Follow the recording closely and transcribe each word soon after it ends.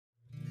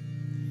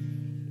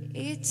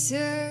It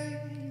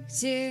took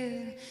till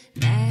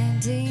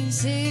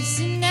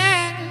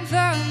 1969 for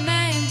a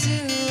man to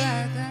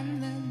walk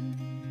on the moon.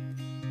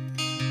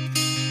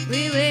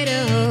 We wait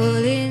a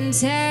whole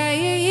entire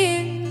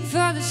year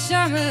for the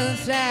summer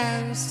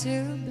flowers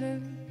to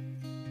bloom.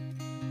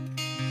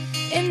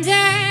 And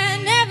I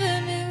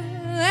never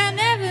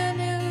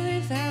knew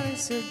if I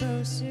was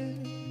supposed to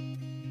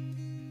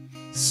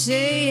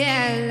say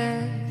I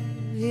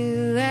loved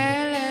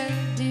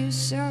you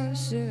so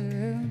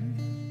soon.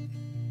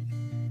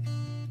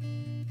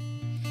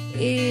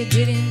 It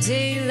didn't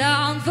take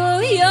long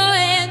for your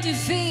hand to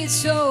feel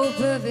so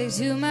perfect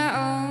to my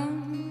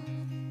own,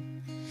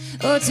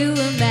 or to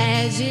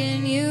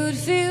imagine you'd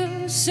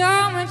feel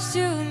so much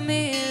to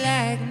me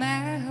like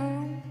my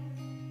home.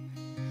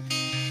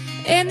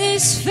 And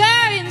this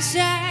fire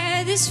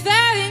inside,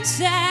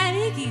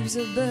 it keeps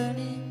a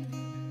burning.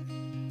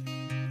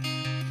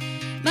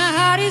 My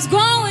heart is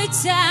growing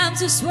with time,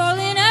 so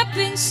swollen up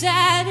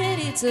inside that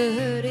it's a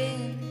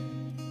hurting.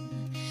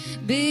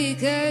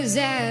 Because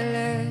I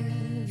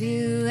loved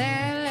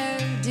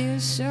you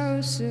so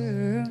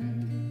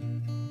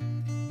soon.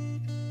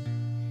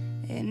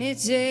 And it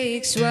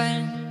takes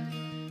one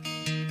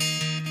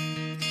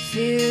to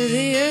feel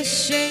the earth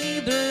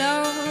shake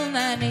below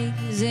my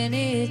knees, and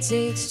it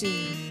takes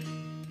two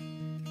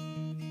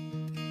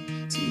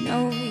to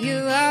know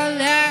you're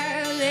all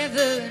I'll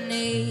ever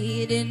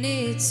need, and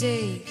it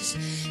takes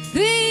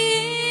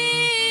three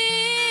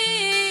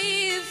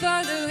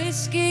for the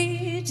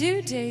whiskey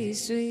to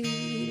taste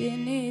sweet,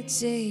 and it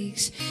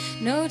takes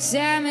no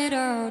time at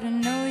all to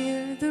know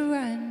you're the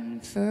one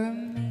for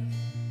me.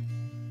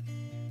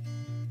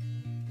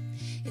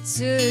 It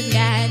took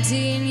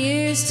 19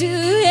 years to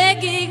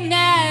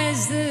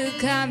recognize the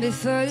calm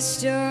before the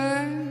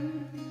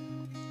storm,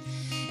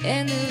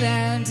 and the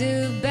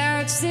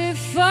roundabouts that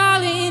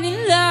falling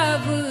in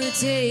love would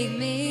take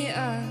me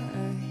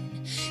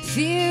on.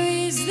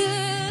 Fear is the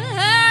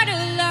heart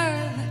of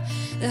love,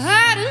 the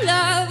heart of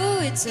love,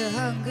 oh, it's a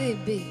hungry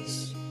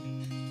beast.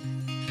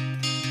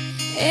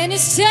 And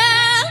as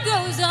time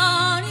goes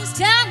on,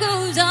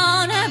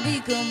 I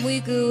become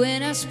weaker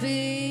when I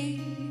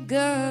speak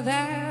of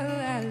how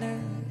I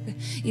loved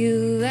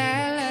you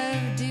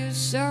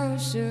so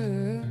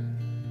soon.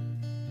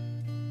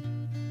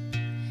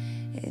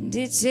 And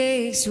it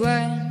takes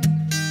one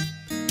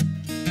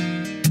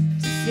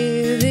to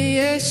feel the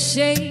earth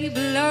shake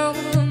below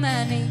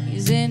my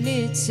knees, and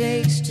it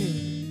takes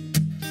two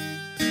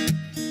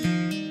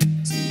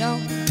to know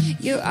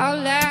you're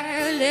all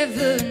I'll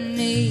ever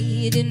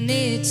need, and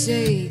it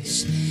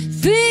takes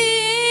three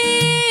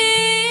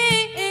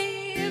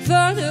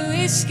for the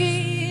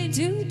whiskey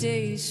to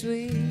taste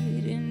sweet,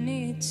 and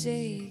it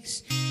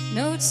takes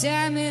no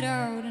time at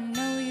all to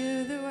know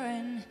you're the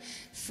one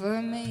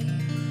for me.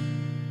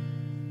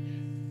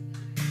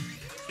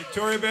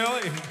 Victoria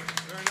Bailey,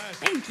 very nice.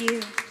 Thank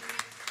you.